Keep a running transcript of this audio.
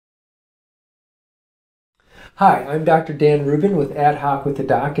Hi, I'm Dr. Dan Rubin with Ad Hoc with the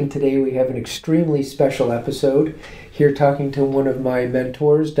Doc, and today we have an extremely special episode here talking to one of my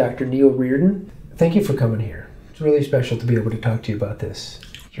mentors, Dr. Neil Reardon. Thank you for coming here. It's really special to be able to talk to you about this.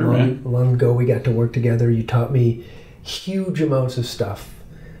 Sure, man. Long ago we got to work together. You taught me huge amounts of stuff.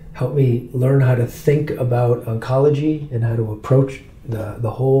 Helped me learn how to think about oncology and how to approach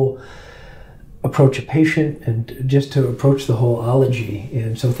the whole approach a patient and just to approach the whole ology.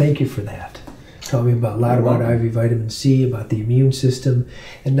 And so thank you for that. Taught me a lot about IV vitamin C, about the immune system,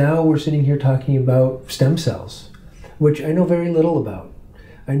 and now we're sitting here talking about stem cells, which I know very little about.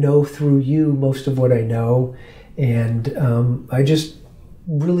 I know through you most of what I know, and I just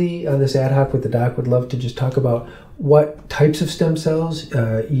really, on this Ad Hoc with the Doc, would love to just talk about what types of stem cells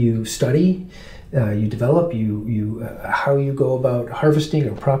you study, you develop, how you go about harvesting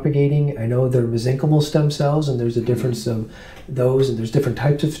or propagating. I know there are mesenchymal stem cells, and there's a difference of those, and there's different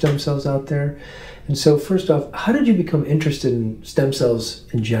types of stem cells out there. And so first off, how did you become interested in stem cells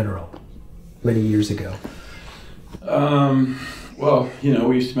in general many years ago? Well, you know,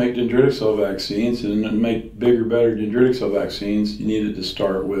 we used to make dendritic cell vaccines, and to make bigger, better dendritic cell vaccines, you needed to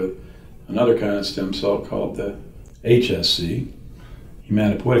start with another kind of stem cell called the HSC,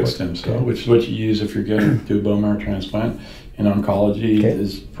 hematopoietic stem cell, which is what you use if you're going to do a bone marrow transplant. In oncology,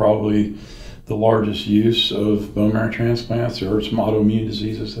 is probably the largest use of bone marrow transplants. There are some autoimmune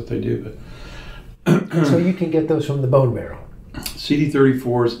diseases that they do, but so you can get those from the bone marrow.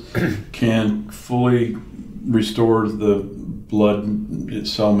 CD34s can fully restore the blood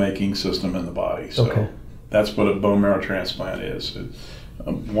cell making system in the body. So that's what a bone marrow transplant is.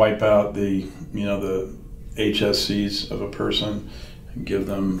 Wipe out the HSCs of a person and give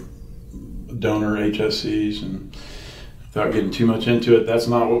them donor HSCs, and without getting too much into it, that's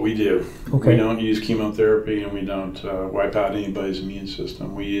not what we do. We don't use chemotherapy, and we don't wipe out anybody's immune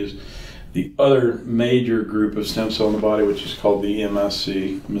system. We use the other major group of stem cell in the body, which is called the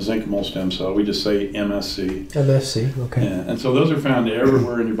MSC, mesenchymal stem cell. We just say MSC. MSC, okay. Yeah. And so those are found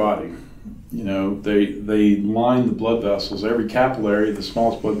everywhere in your body. You know, they line the blood vessels. Every capillary, the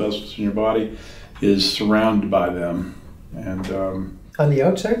smallest blood vessels in your body, is surrounded by them. And on the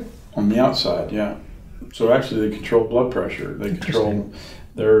outside? On the outside, yeah. So actually, they control blood pressure. They control.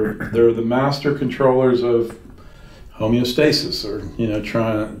 They're the master controllers of homeostasis, or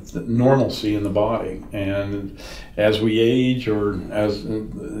trying normalcy in the body. And as we age, or as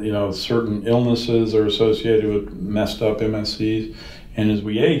certain illnesses are associated with messed up MSCs, and as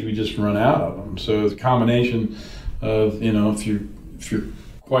we age, we just run out of them. So it's a combination of if you're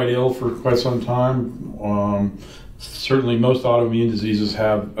quite ill for quite some time. Certainly, most autoimmune diseases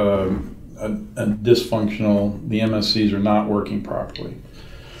have a dysfunctional. The MSCs are not working properly.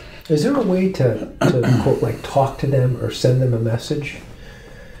 Is there a way to quote, like talk to them or send them a message?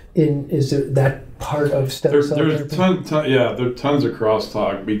 Is there that part of stem cell therapy? There are tons of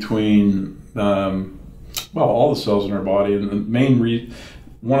crosstalk between all the cells in our body, and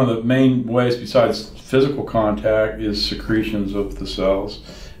one of the main ways besides physical contact is secretions of the cells,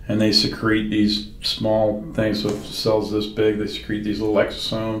 and they secrete these small things. So cells this big, they secrete these little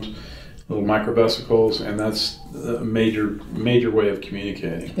exosomes, little microvesicles, and that's a major way of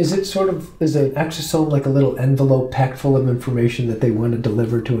communicating. Is it is an exosome like a little envelope packed full of information that they want to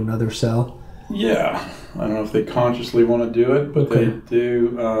deliver to another cell? Yeah, I don't know if they consciously want to do it, but they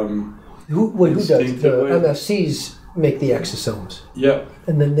do. Who does? The MSCs make the exosomes. Yep.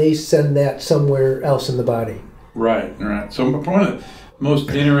 And then they send that somewhere else in the body. Right. So one of the most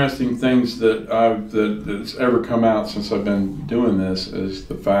interesting things that's ever come out since I've been doing this is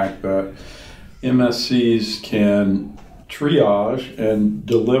the fact that MSCs can triage and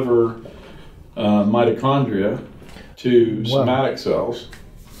deliver mitochondria to somatic cells,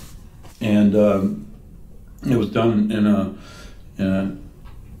 and it was done in a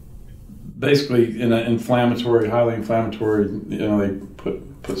basically in an inflammatory, highly inflammatory. They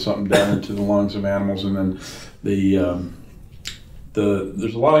put something down into the lungs of animals, and then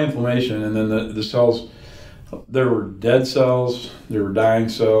there's a lot of inflammation, and then the cells. There were dead cells, there were dying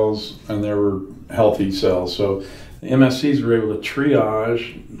cells, and there were healthy cells. So the MSCs were able to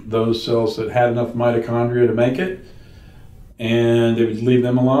triage those cells that had enough mitochondria to make it, and they would leave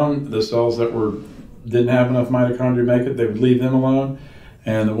them alone. The cells that didn't have enough mitochondria to make it, they would leave them alone.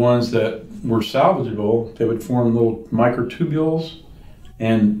 And the ones that were salvageable, they would form little microtubules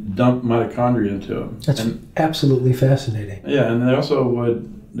and dump mitochondria into them. That's absolutely fascinating. Yeah, and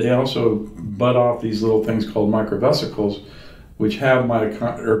they also bud off these little things called microvesicles, which have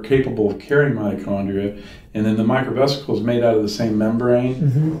are capable of carrying mitochondria, and then the microvesicle is made out of the same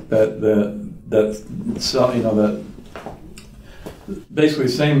membrane that cell, basically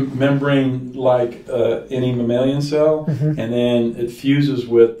the same membrane like any mammalian cell, and then it fuses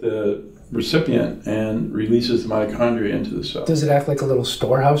with the recipient and releases the mitochondria into the cell. Does it act like a little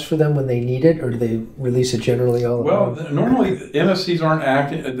storehouse for them when they need it, or do they release it generally all Well, along? normally MSCs aren't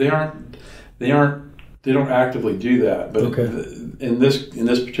acting. They don't actively do that. But in this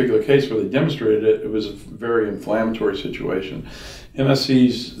particular case where they demonstrated it, it was a very inflammatory situation.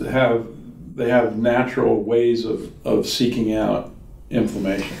 MSCs have natural ways of seeking out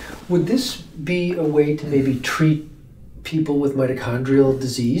inflammation. Would this be a way to maybe treat people with mitochondrial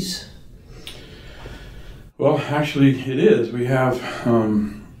disease? Well, actually, it is. We have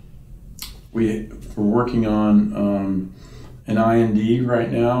we're working on an IND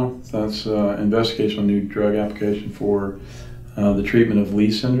right now. That's investigational new drug application for the treatment of Lee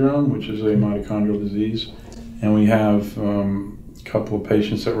syndrome, which is a mitochondrial disease, and we have a couple of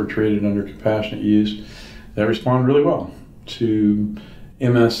patients that were treated under compassionate use that respond really well to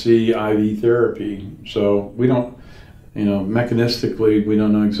MSC IV therapy. So we don't, mechanistically, we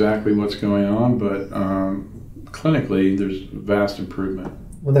don't know exactly what's going on, but clinically, there's vast improvement.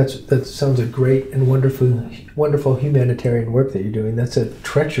 Well, that sounds like great and wonderful humanitarian work that you're doing. That's a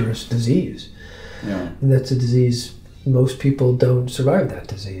treacherous disease. Yeah. And that's a disease, most people don't survive that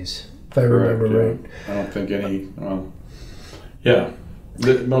disease, if I remember right. I don't think any,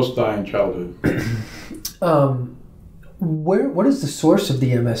 most die in childhood. What is the source of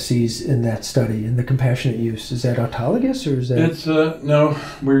the MSCs in that study, in the compassionate use? Is that autologous, or is that? It's, no,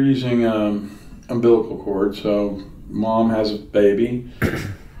 we're using umbilical cord. So mom has a baby,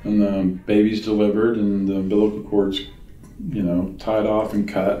 and the baby's delivered, and the umbilical cord's, tied off and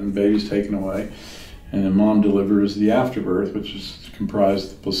cut, and the baby's taken away. And then mom delivers the afterbirth, which is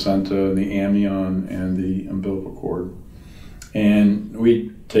comprised of the placenta, the amnion, and the umbilical cord. And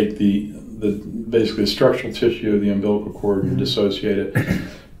we take the basically structural tissue of the umbilical cord and dissociate it.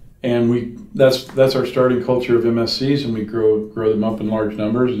 And that's our starting culture of MSCs, and we grow them up in large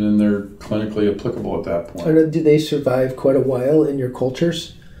numbers, and then they're clinically applicable at that point. And do they survive quite a while in your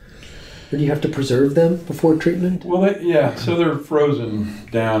cultures? Or do you have to preserve them before treatment? Well, so they're frozen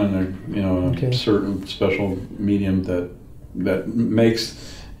down in a certain special medium that makes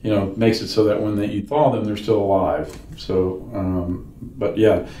it so that when you thaw them, they're still alive. So,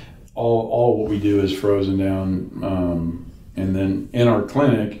 all what we do is frozen down, and then in our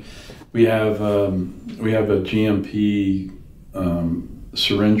clinic, we have a GMP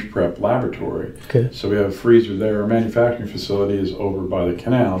syringe prep laboratory. Okay. So we have a freezer there. Our manufacturing facility is over by the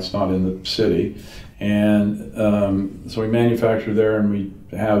canal. It's not in the city, and so we manufacture there, and we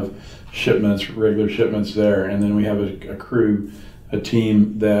have regular shipments there, and then we have a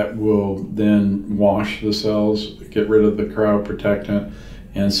team that will then wash the cells, get rid of the cryoprotectant,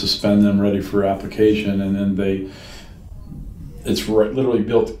 and suspend them ready for application, and then it's literally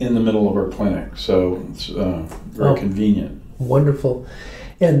built in the middle of our clinic, so it's very convenient. Wonderful.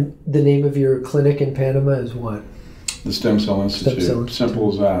 And the name of your clinic in Panama is what? The Stem Cell Institute. Simple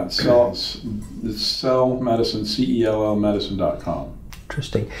as that. It's Cell Medicine, CELL medicine.com.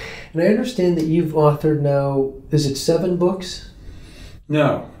 Interesting. And I understand that you've authored now, is it 7 books?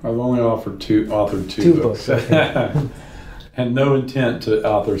 No, I've only authored two books. Okay. And no intent to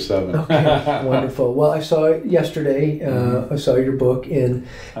author 7. Okay, wonderful. Well, I saw it yesterday. I saw your book, and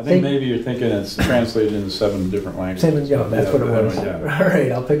I think maybe you're thinking it's translated into 7 different languages. That's what it was. Yeah. All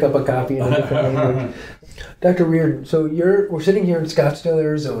right, I'll pick up a copy in a different language. Dr. Reardon, so we're sitting here in Scottsdale,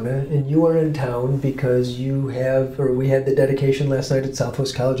 Arizona, and you are in town because we had the dedication last night at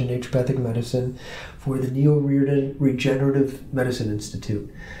Southwest College of Naturopathic Medicine for the Neil Reardon Regenerative Medicine Institute.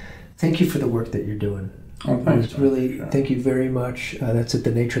 Thank you for the work that you're doing. Oh, thanks. Thank you very much. That's at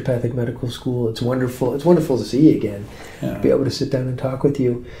the Naturopathic Medical School. It's wonderful. It's wonderful to see you again. Yeah. Be able to sit down and talk with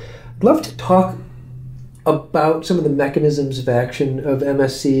you. I'd love to talk about some of the mechanisms of action of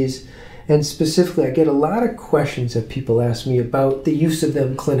MSCs, and specifically, I get a lot of questions that people ask me about the use of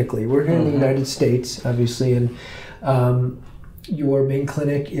them clinically. We're here in the United States, obviously, and your main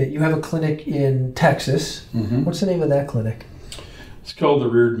clinic. You have a clinic in Texas. What's the name of that clinic? It's called the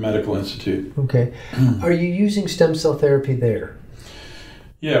Reardon Medical Institute. Okay. Are you using stem cell therapy there?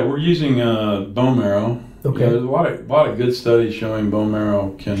 Yeah, we're using bone marrow. Okay. Yeah, there's a lot of good studies showing bone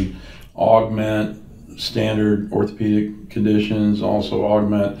marrow can augment standard orthopedic conditions, also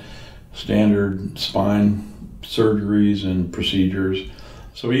augment standard spine surgeries and procedures.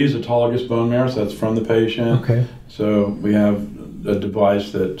 So we use autologous bone marrow, so that's from the patient. Okay. So we have a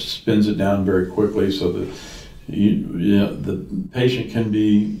device that spins it down very quickly so that the patient can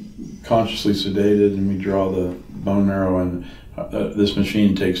be consciously sedated, and we draw the bone marrow, and this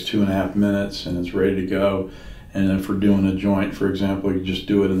machine takes 2.5 minutes, and it's ready to go. And if we're doing a joint, for example, you just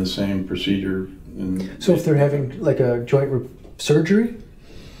do it in the same procedure. So if they're having like a joint surgery?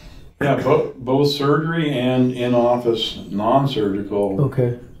 Yeah, both surgery and in-office non-surgical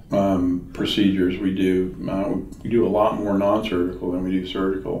procedures we do. We do a lot more non-surgical than we do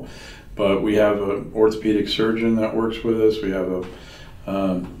surgical. But we have an orthopedic surgeon that works with us. We have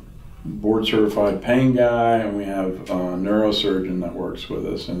a board-certified pain guy, and we have a neurosurgeon that works with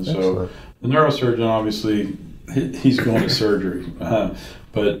us. And so the neurosurgeon, obviously, he's going to surgery.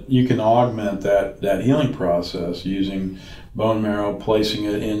 But you can augment that healing process using bone marrow, placing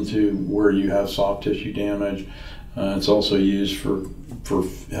it into where you have soft tissue damage. It's also used for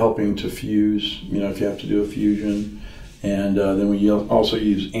helping to fuse, if you have to do a fusion. And then we also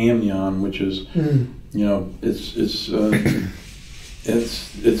use amnion, which is,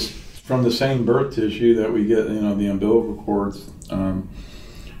 it's from the same birth tissue that we get, the umbilical cord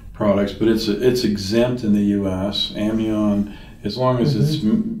products, but it's exempt in the U.S. Amnion, as long as it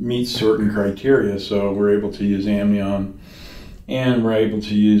meets certain criteria. So we're able to use amnion, and we're able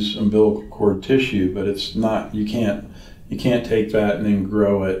to use umbilical cord tissue, but it's not. You can't take that and then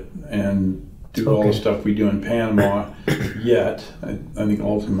grow it and do all the stuff we do in Panama yet. I think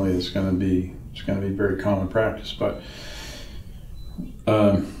ultimately it's going to be very common practice, but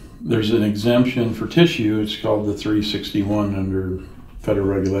there's an exemption for tissue. It's called the 361 under federal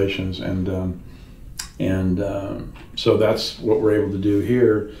regulations, and so that's what we're able to do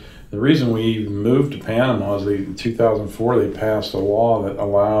here. The reason we even moved to Panama is in 2004 they passed a law that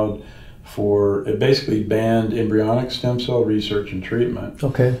allowed it basically banned embryonic stem cell research and treatment.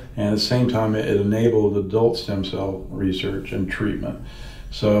 And at the same time it enabled adult stem cell research and treatment.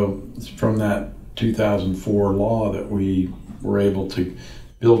 So it's from that 2004 law that we were able to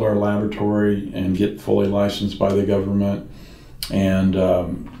build our laboratory and get fully licensed by the government. And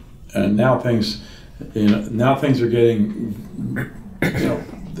now things are getting,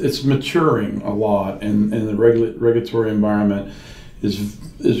 it's maturing a lot, and the regulatory environment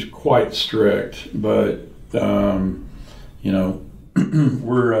is quite strict. But we're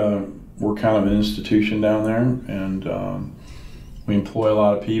kind of an institution down there, and we employ a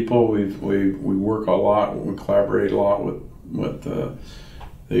lot of people. We work a lot. We collaborate a lot with the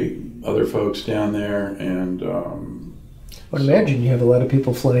other folks down there, and I would imagine you have a lot of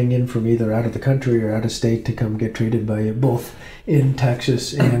people flying in from either out of the country or out of state to come get treated by you, both in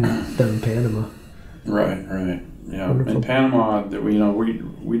Texas and down in Panama. Right. Yeah. Wonderful. In Panama,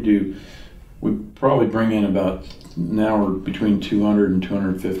 we probably bring in about, now we're between 200 and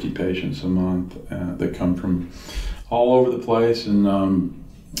 250 patients a month that come from all over the place, and a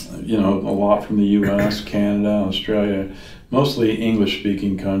lot from the U.S., Canada, Australia, mostly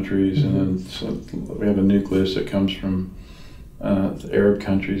English-speaking countries, and then so we have a nucleus that comes from the Arab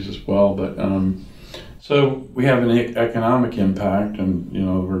countries as well. But so we have an economic impact, and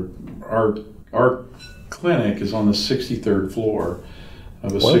our clinic is on the 63rd floor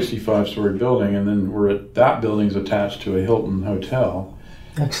of a 65-story building, and then that building is attached to a Hilton hotel.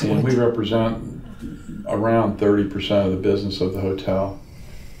 Excellent. And we represent around 30% of the business of the hotel,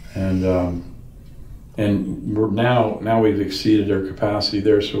 and we're now we've exceeded our capacity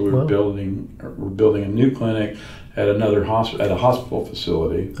there, so we're building a new clinic at a hospital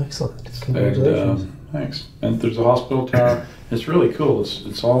facility. Excellent. Congratulations. And, thanks. And there's a hospital tower. It's really cool.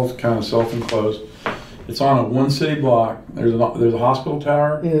 It's all kind of self-enclosed. It's on a one city block. There's a hospital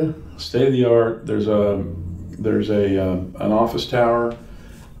tower. Yeah. State of the art. There's an office tower,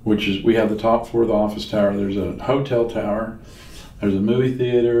 which is, we have the top floor of the office tower. There's a hotel tower. There's a movie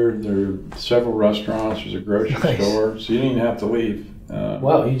theater. There are several restaurants. There's a grocery store. So you don't even have to leave.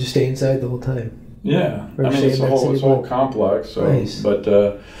 Wow, you just stay inside the whole time. Yeah, I mean it's a whole complex. So, nice.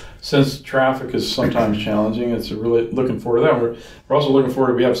 But since traffic is sometimes challenging, it's really looking forward to that. We're also looking forward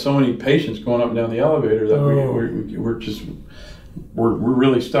to, we have so many patients going up and down the elevator that we're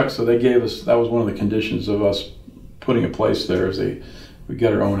really stuck. So they gave us, that was one of the conditions of us putting a place there, is we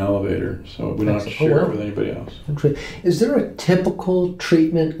get our own elevator, so we don't have to share it with anybody else. Is there a typical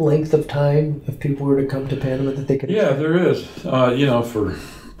treatment length of time if people were to come to Panama that they could? Yeah, there is.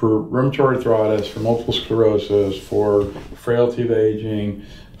 For rheumatoid arthritis, for multiple sclerosis, for frailty of aging,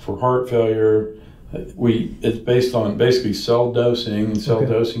 for heart failure, it's based on basically cell dosing, and cell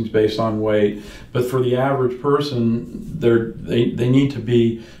dosing is based on weight. But for the average person, they need to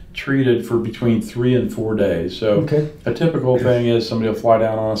be treated for between 3 and 4 days. So a typical thing is somebody will fly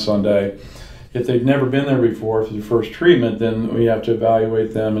down on a Sunday. If they've never been there before for the first treatment, then we have to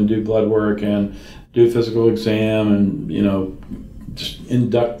evaluate them and do blood work and do a physical exam, and just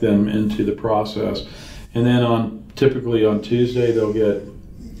induct them into the process. And then typically on Tuesday they'll get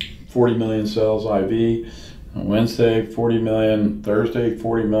 40 million cells IV. Wednesday 40 million, Thursday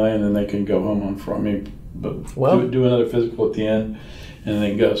 40 million, and they can go home on from me, but do another physical at the end, and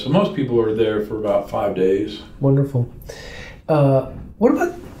then go. So most people are there for about 5 days. Wonderful. What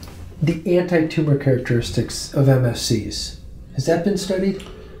about the anti-tumor characteristics of MSCs? Has that been studied?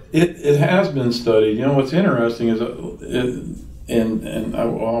 It has been studied. You know, what's interesting is, and I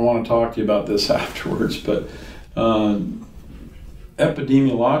want to talk to you about this afterwards, but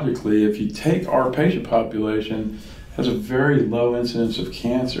epidemiologically, if you take our patient population, it has a very low incidence of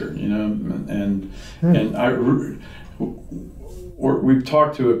cancer, you know, and we've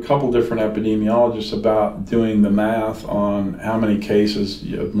talked to a couple different epidemiologists about doing the math on how many cases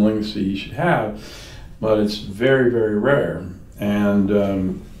of malignancy you should have, but it's very, very rare. And,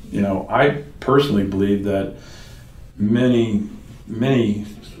 you know, I personally believe that many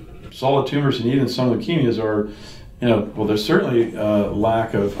solid tumors and even some leukemias are, you know, well, there's certainly a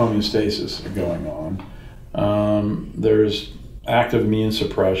lack of homeostasis going on. There's active immune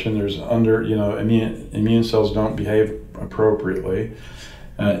suppression. There's immune cells don't behave appropriately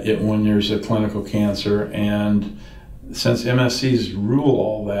when there's a clinical cancer. And since MSCs rule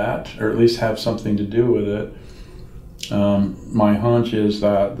all that, or at least have something to do with it, my hunch is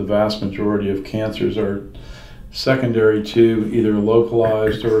that the vast majority of cancers are secondary to either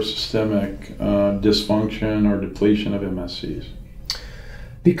localized or systemic dysfunction or depletion of MSCs.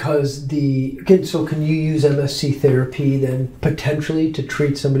 Because so can you use MSC therapy then potentially to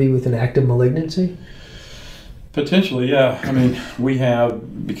treat somebody with an active malignancy? Potentially, yeah. I mean, we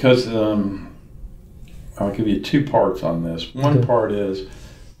have, because I'll give you 2 parts on this. One part is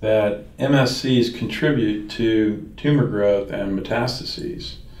that MSCs contribute to tumor growth and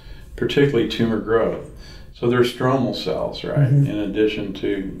metastases, particularly tumor growth. So they're stromal cells, right? In addition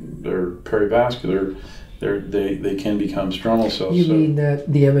to their perivascular, they can become stromal cells. You mean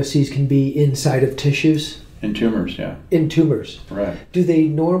that the MSCs can be inside of tissues? In tumors, yeah. In tumors. Right. Do they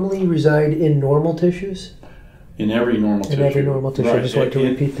normally reside in normal tissues? In every normal tissue. In every normal tissue. Right. I just want to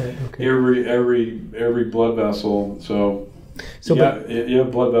repeat that. Okay. Every blood vessel. So you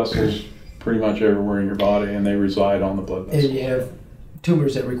have blood vessels pretty much everywhere in your body, and they reside on the blood vessel. And you have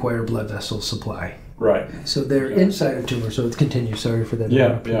tumors that require blood vessel supply. Right. So they're inside of tumors. So continue. Sorry for that.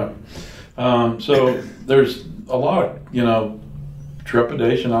 Yeah. So there's a lot of, you know,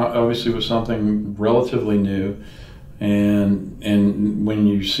 trepidation obviously with something relatively new, and when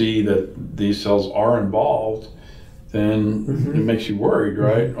you see that these cells are involved, then it makes you worried,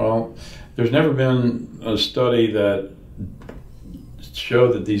 right? Well, there's never been a study that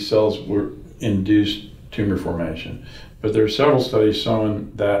showed that these cells were induced tumor formation, but there are several studies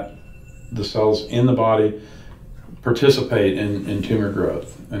showing that the cells in the body participate in tumor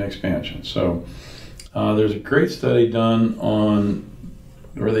growth and expansion. So there's a great study done on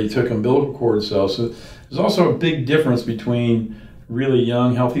where they took umbilical cord cells. So there's also a big difference between really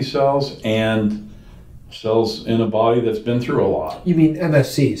young healthy cells and cells in a body that's been through a lot. You mean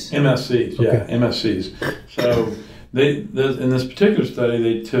MSCs? MSCs, okay. Yeah, MSCs. So in this particular study,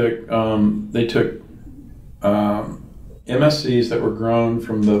 they took MSCs that were grown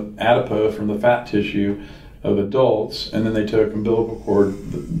from the adipose, from the fat tissue of adults, and then they took umbilical cord,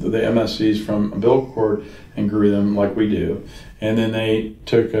 the MSCs from umbilical cord, and grew them like we do. And then they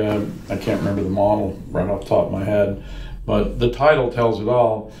took, I can't remember the model right off the top of my head, but the title tells it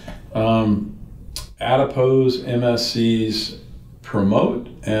all. Adipose MSCs promote,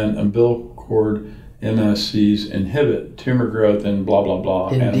 and umbilical cord MSCs inhibit tumor growth in blah, blah, blah.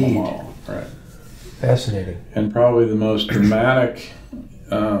 Indeed. Animal model. Right. Fascinating. And probably the most dramatic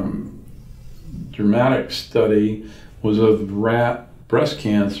study was of rat breast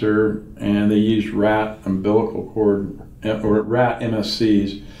cancer, and they used rat umbilical cord, or rat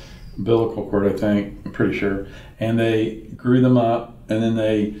MSCs, umbilical cord, I think, I'm pretty sure, and they grew them up, and then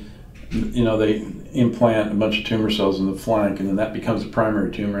they implant a bunch of tumor cells in the flank, and then that becomes the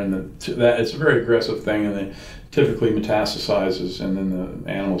primary tumor, and that it's a very aggressive thing, and they typically metastasizes, and then the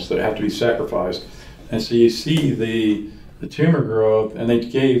animals that have to be sacrificed. And so you see the tumor growth, and they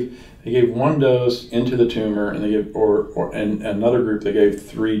gave one dose into the tumor, and they gave and another group they gave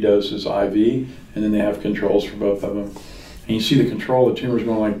 3 doses IV, and then they have controls for both of them. And you see the control, the tumor's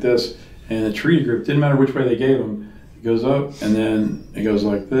going like this, and the treated group, didn't matter which way they gave them, it goes up, and then it goes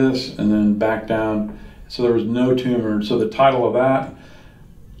like this, and then back down. So there was no tumor. So the title of that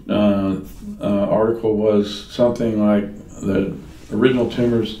article was something like the original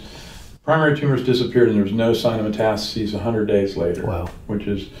tumors, primary tumors disappeared, and there was no sign of metastases 100 days later. Wow. Which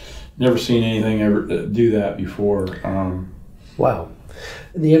is, never seen anything ever do that before. Wow.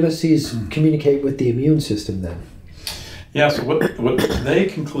 The MSCs communicate with the immune system then? Yeah. So what they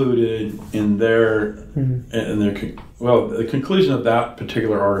concluded in their the conclusion of that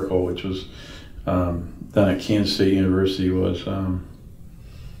particular article, which was done at Kansas State University, was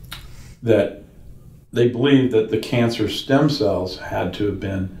that they believed that the cancer stem cells had to have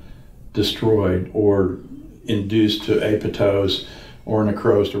been destroyed or induced to apoptose or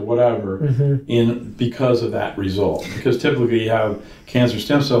necrosed or whatever because of that result. Because typically you have cancer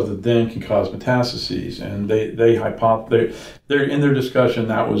stem cells that then can cause metastases, and they're in their discussion,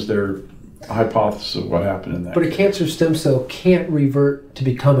 that was their hypothesis of what happened in that. But a cancer stem cell can't revert to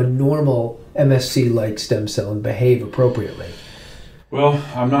become a normal MSC-like stem cell and behave appropriately. Well,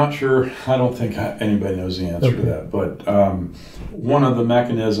 I'm not sure. I don't think anybody knows the answer to that. But one of the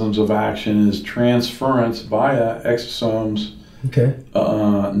mechanisms of action is transference via exosomes,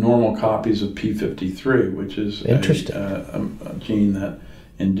 normal copies of P53, which is a gene that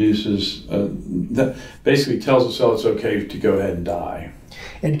induces, that basically tells the cell it's okay to go ahead and die.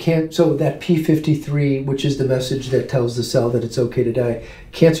 And so that P53, which is the message that tells the cell that it's okay to die,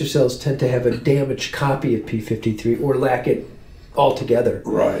 cancer cells tend to have a damaged copy of P53 or lack it altogether.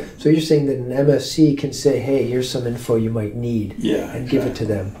 Right. So you're saying that an MSC can say, hey, here's some info you might need, and give it to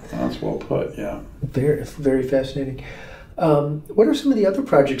them. That's well put, yeah. Very, very fascinating. What are some of the other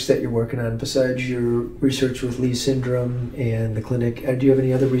projects that you're working on besides your research with Leigh syndrome and the clinic? Do you have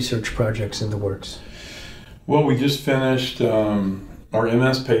any other research projects in the works? Well, we just finished our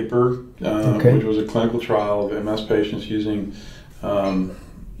MS paper, which was a clinical trial of MS patients using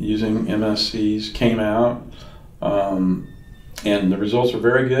MSCs, came out. And the results are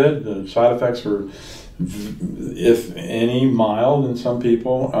very good. The side effects were, if any, mild in some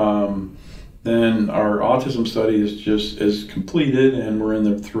people. Then our autism study is completed, and we're in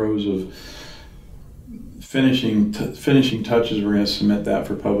the throes of finishing touches. We're going to submit that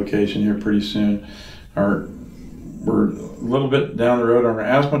for publication here pretty soon. We're a little bit down the road on our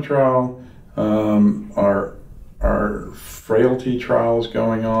asthma trial. Our frailty trial is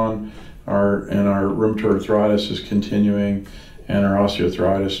going on. Our rheumatoid arthritis is continuing, and our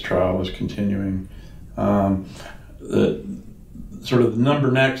osteoarthritis trial is continuing. The sort of the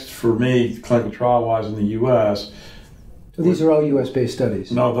number next for me, clinical trial-wise in the U.S. So these are all U.S.-based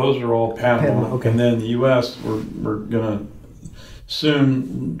studies? No, those are all Panama. Okay. And then the U.S., we're going to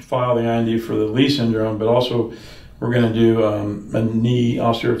soon file the IND for the Leigh syndrome, but also we're going to do a knee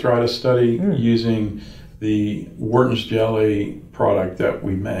osteoarthritis study using the Wharton's jelly product that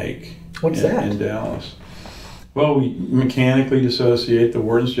we make. What's that? In Dallas. Well, we mechanically dissociate the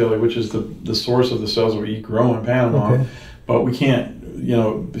Wharton's jelly, which is the source of the cells that we grow in Panama, but we can't,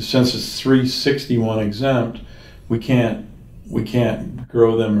 since it's 361 exempt, we can't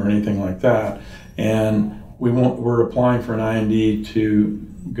grow them or anything like that. And we're applying for an IND to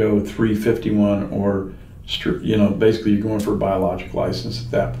go 351 or, basically you're going for a biologic license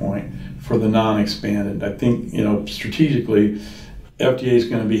at that point for the non-expanded. I think, strategically, FDA is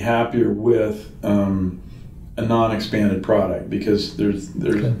going to be happier with a non-expanded product because there's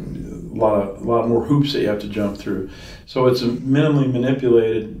a lot more hoops that you have to jump through. So it's a minimally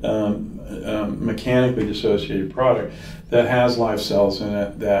manipulated, mechanically dissociated product that has live cells in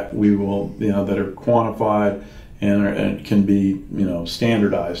it that we will, that are quantified and can be,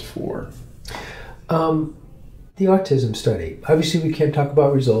 standardized for. The autism study. Obviously, we can't talk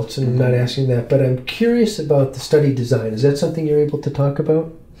about results, and I'm not asking that, but I'm curious about the study design. Is that something you're able to talk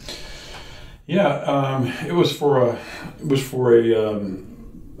about? Yeah, it was for a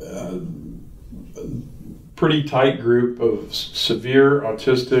pretty tight group of severe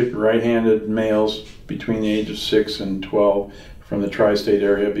autistic right-handed males between the age of 6 and 12 from the tri-state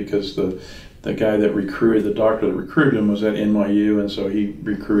area, because the guy that recruited, the doctor that recruited him was at NYU, and so he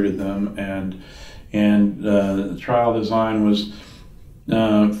recruited them. And the trial design was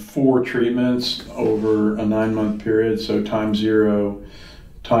 4 treatments over a 9-month period. So time 0,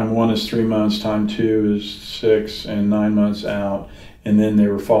 time 1 is 3 months, time 2 is 6 and 9 months out, and then they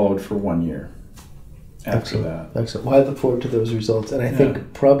were followed for 1 year after that. Excellent. Well, I look forward to those results, and I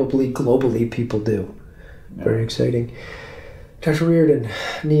think probably globally people do. Yeah. Very exciting. Dr. Reardon,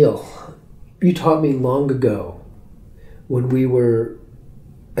 Neil, you taught me long ago when we were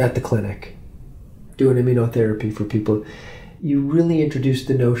at the clinic doing immunotherapy for people, you really introduced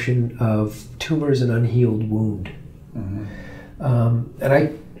the notion of tumor as an unhealed wound. And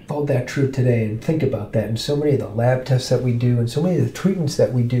I hold that true today and think about that. And so many of the lab tests that we do and so many of the treatments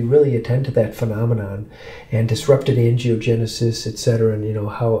that we do really attend to that phenomenon and disrupted angiogenesis, et cetera, and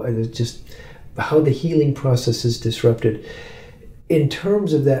how the healing process is disrupted. In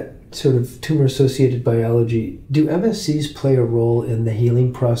terms of that sort of tumor-associated biology, do MSCs play a role in the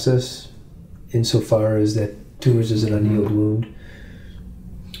healing process insofar as that tumors as an unhealed wound.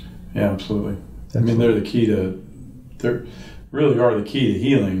 Yeah, absolutely. I mean, they're the key to, they really are the key to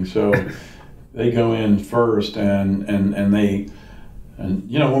healing. So they go in first, and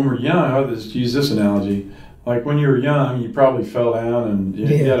you know, when we're young, I'll just use this analogy. Like when you were young, you probably fell down, and you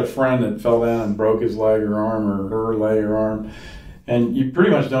had a friend that fell down and broke his leg or arm, or her leg or arm, and you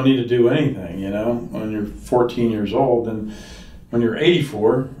pretty much don't need to do anything, you know, when you're 14 years old. And when you're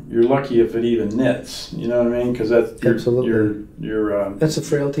 84, you're lucky if it even knits, you know what I mean? Because that's that's the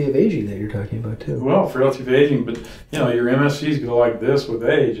frailty of aging that you're talking about too. Well, frailty of aging, but you know, your MSCs go like this with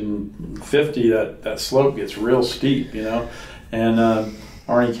age, and 50, that slope gets real steep, you know. And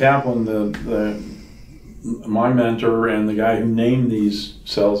Arnie Kaplan, my mentor and the guy who named these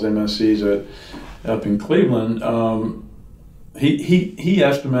cells MSCs up in Cleveland, he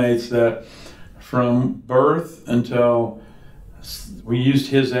estimates that from birth until, we used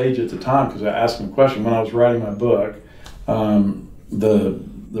his age at the time because I asked him a question when I was writing my book, the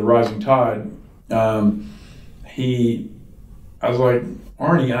Rising Tide. I was like,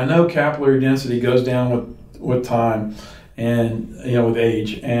 Arnie, I know capillary density goes down with time, and you know, with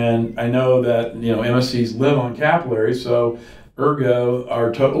age, and I know that, you know, MSCs live on capillaries, so ergo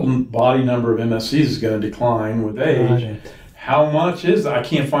our total body number of MSCs is going to decline with age. How much is that? I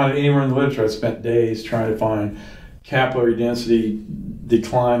can't find it anywhere in the literature. I spent days trying to find capillary density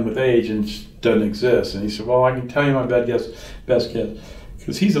decline with age, and it doesn't exist. And he said, well, I can tell you my best guess,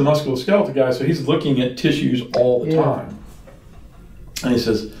 because he's a musculoskeletal guy, so he's looking at tissues all the time. And he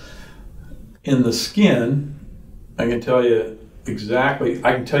says, in the skin, I can tell you the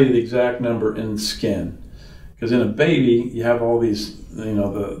exact number in the skin. Because in a baby, you have all these, you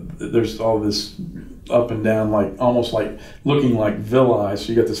know, there's all this up and down, like almost like looking like villi.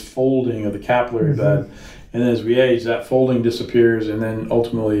 So you got this folding of the capillary bed. And then as we age, that folding disappears, and then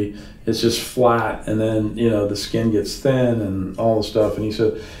ultimately it's just flat, and then, you know, the skin gets thin and all the stuff. And he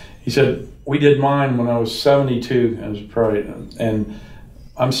said, we did mine when I was 72, and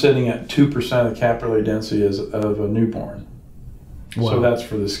I'm sitting at 2% of the capillary density of a newborn. Wow. So that's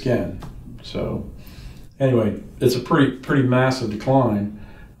for the skin. So anyway, it's a pretty massive decline.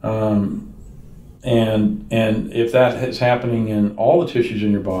 And if that is happening in all the tissues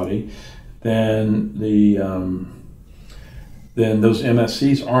in your body, then then those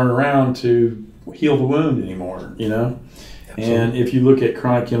MSCs aren't around to heal the wound anymore, you know. Absolutely. And if you look at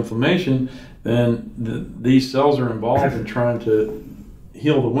chronic inflammation, then these cells are involved in trying to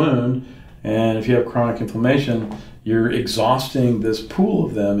heal the wound. And if you have chronic inflammation, you're exhausting this pool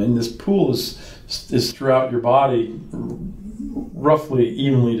of them, and this pool is throughout your body, roughly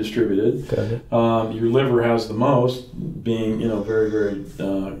evenly distributed. Your liver has the most, being, you know, very, very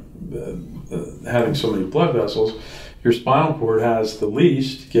having so many blood vessels. Your spinal cord has the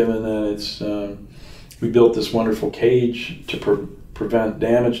least, given that it's we built this wonderful cage to prevent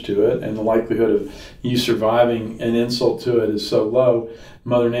damage to it, and the likelihood of you surviving an insult to it is so low.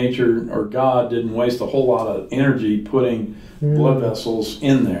 Mother Nature, or God, didn't waste a whole lot of energy putting blood vessels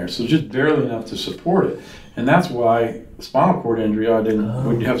in there, so just barely enough to support it. And that's why spinal cord injury,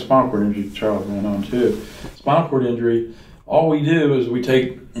 we have spinal cord injury trials going on too. Spinal cord injury, all we do is we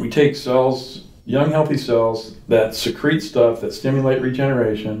take cells, young healthy cells that secrete stuff that stimulate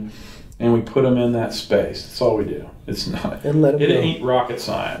regeneration, and we put them in that space. That's all we do. It's not. It ain't rocket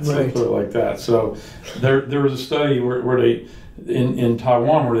science. Right. Let's put it like that. So there was a study where they in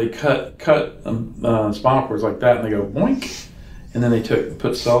Taiwan where they cut spinal cords like that, and they go boink, and then they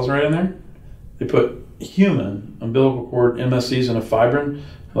put cells right in there. They put human umbilical cord MSCs in a fibrin,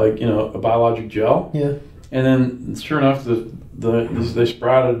 like, you know, a biologic gel. Yeah. And then sure enough, they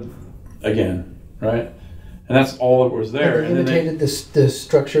sprouted again, right? And that's all that was there. And they imitated the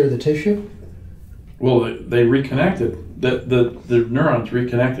structure of the tissue? Well, they reconnected. The neurons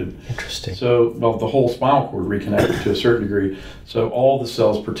reconnected. Interesting. So, well, the whole spinal cord reconnected to a certain degree. So all the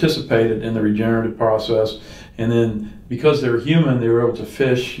cells participated in the regenerative process. And then because they were human, they were able to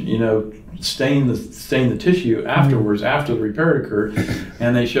fish, you know, stain the tissue afterwards, after the repair had occurred.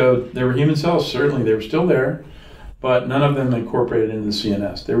 And they showed there were human cells, certainly they were still there, but none of them incorporated into the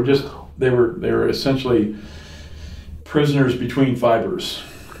CNS. They were essentially prisoners between fibers.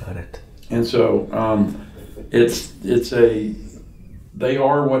 Got it. And so they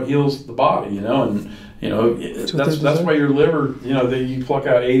are what heals the body, you know, and you know that's why your liver, you know, you pluck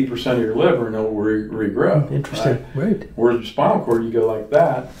out 80% of your liver and it will regrow. Interesting, right? Whereas your spinal cord, you go like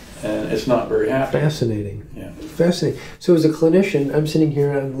that, and it's not very happy. Fascinating. Yeah. Fascinating. So as a clinician, I'm sitting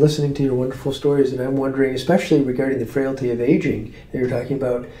here, I'm listening to your wonderful stories, and I'm wondering, especially regarding the frailty of aging that you're talking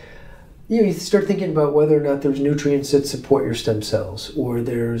about, you start thinking about whether or not there's nutrients that support your stem cells, or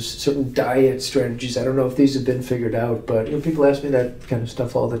there's certain diet strategies. I don't know if these have been figured out, but people ask me that kind of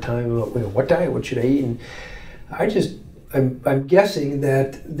stuff all the time about, what diet, what should I eat? And I'm guessing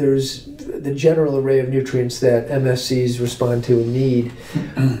that there's the general array of nutrients that MSCs respond to and need.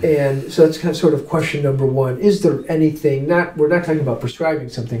 And so that's kind of sort of question number one. Is there anything, we're not talking about prescribing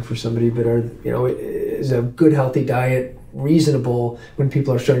something for somebody, but is a good healthy diet reasonable when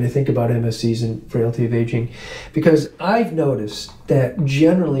people are starting to think about MSCs and frailty of aging? Because I've noticed that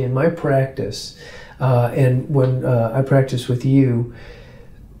generally in my practice, and when I practice with you,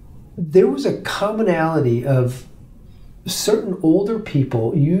 there was a commonality of certain older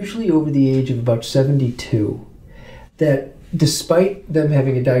people, usually over the age of about 72, that despite them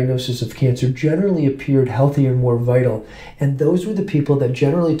having a diagnosis of cancer, generally appeared healthier and more vital. And those were the people that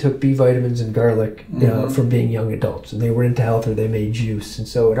generally took B vitamins and garlic from being young adults. And they were into health, or they made juice. And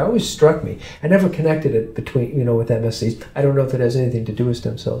so it always struck me. I never connected it between, with MSCs. I don't know if it has anything to do with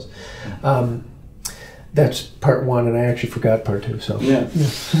stem cells. That's part one, and I actually forgot part two. So yeah.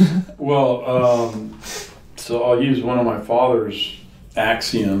 Well, so I'll use one of my father's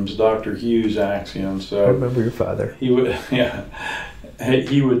axioms, Dr. Hughes' axioms. So I remember your father. He would, yeah.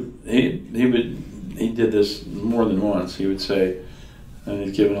 He did this more than once. He would say, and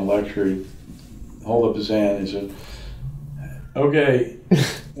he's giving a lecture, he'd hold up his hand and he said, "Okay,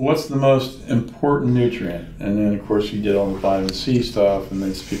 what's the most important nutrient?" And then, of course, he did all the vitamin C stuff, and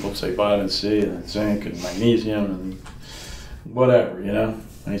then people would say vitamin C and zinc and magnesium and whatever, And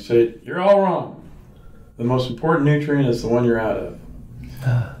he said, "You're all wrong. The most important nutrient is the one you're out of."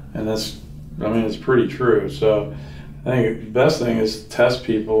 And it's pretty true. So I think the best thing is to test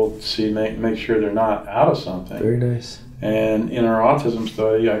people, make sure they're not out of something. Very nice. And in our autism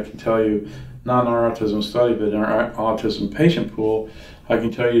study, I can tell you, not in our autism study, but in our autism patient pool, I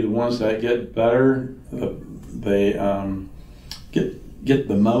can tell you the ones that get better, they get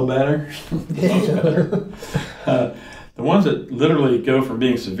the mo better. The ones that literally go from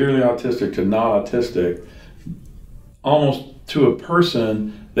being severely autistic to not autistic, almost to a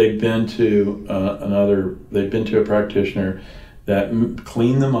person, they've been to a practitioner that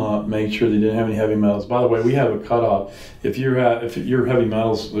cleaned them up, made sure they didn't have any heavy metals. By the way, we have a cutoff. If your heavy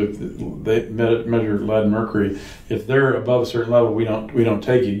metals, they measure lead and mercury. If they're above a certain level, we don't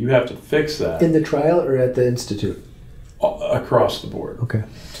take you. You have to fix that. In the trial or at the institute? Across the board. Okay.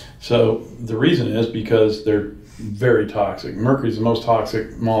 So the reason is because they're very toxic. Mercury is the most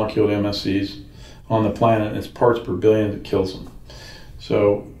toxic molecule to MSCs on the planet. It's parts per billion that kills them.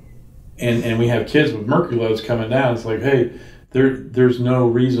 So, and we have kids with mercury loads coming down. It's like, hey, there's no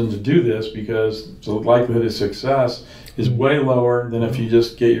reason to do this because the likelihood of success is way lower than if you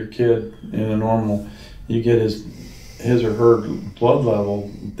just get your kid in a normal, you get his or her blood level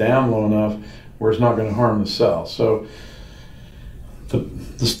down low enough where it's not going to harm the cell. So,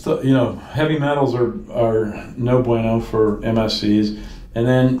 heavy metals are no bueno for MSCs. And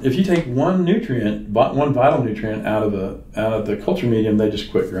then if you take one vital nutrient out of the culture medium, they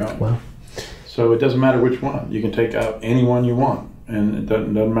just quit growing. Wow. So it doesn't matter which one. You can take out any one you want, and it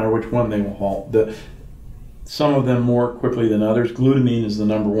doesn't matter which one, they will halt. Some of them more quickly than others. Glutamine is the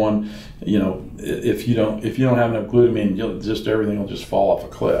number one. If you don't have enough glutamine, everything will just fall off a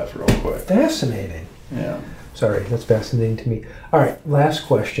cliff real quick. Fascinating. Yeah. Sorry, that's fascinating to me. All right, last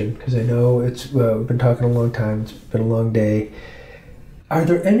question, because I know we've been talking a long time. It's been a long day. Are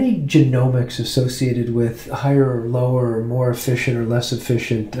there any genomics associated with higher or lower or more efficient or less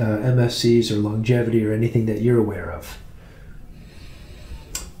efficient MSCs or longevity or anything that you're aware of?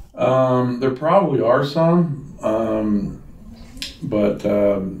 There probably are some, but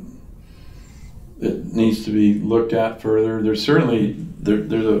it needs to be looked at further. There's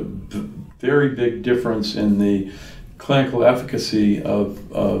a very big difference in the clinical efficacy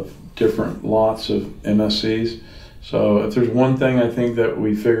of different lots of MSCs. So if there's one thing I think that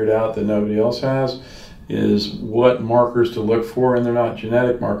we figured out that nobody else has, is what markers to look for, and they're not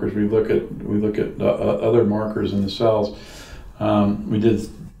genetic markers. We look at other markers in the cells. We did a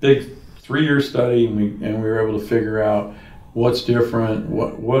big 3-year study, and we were able to figure out what's different,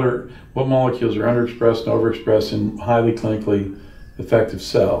 what molecules are underexpressed and overexpressed in highly clinically effective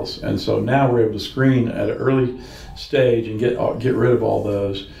cells. And so now we're able to screen at an early stage and get rid of all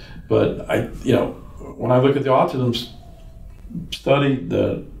those. But when I look at the autism study,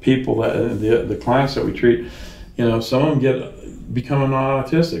 the people the clients that we treat, some of them become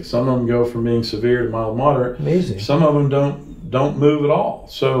non-autistic. Some of them go from being severe to mild moderate. Amazing. Some of them don't move at all.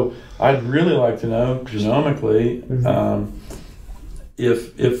 So I'd really like to know genomically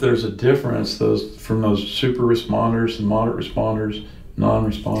if there's a difference from those super responders and moderate responders,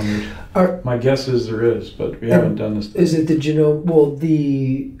 non-responders. My guess is there is, but we haven't done this. Is it the genome? Well,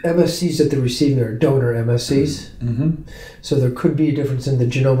 the MSCs that they're receiving are donor MSCs. Mm-hmm. So there could be a difference in the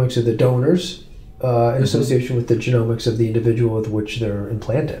genomics of the donors in association with the genomics of the individual with which they're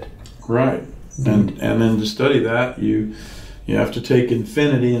implanted. Right. And then to study that, you have to take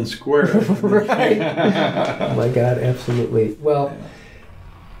infinity and square it. Right. Oh my God, absolutely. Well,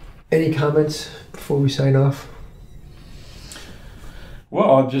 any comments before we sign off?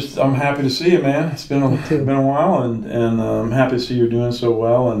 Well, I'm happy to see you, man. It's been a while, and I'm happy to see you're doing so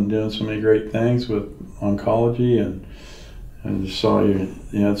well and doing so many great things with oncology, and just saw you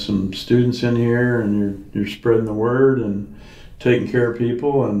had some students in here, and you're spreading the word and taking care of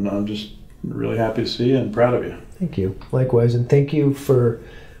people, and I'm just really happy to see you and proud of you. Thank you. Likewise, and thank you for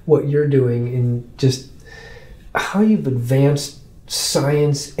what you're doing in just how you've advanced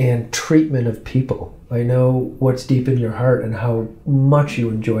science and treatment of people. I know what's deep in your heart and how much you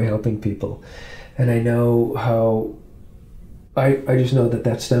enjoy helping people. And I know how, I just know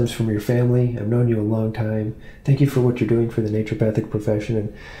that stems from your family. I've known you a long time. Thank you for what you're doing for the naturopathic profession.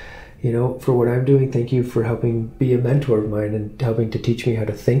 And, for what I'm doing, thank you for helping be a mentor of mine and helping to teach me how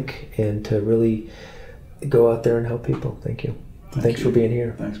to think and to really go out there and help people. Thank you. Thanks for being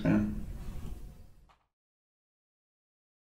here. Thanks, man.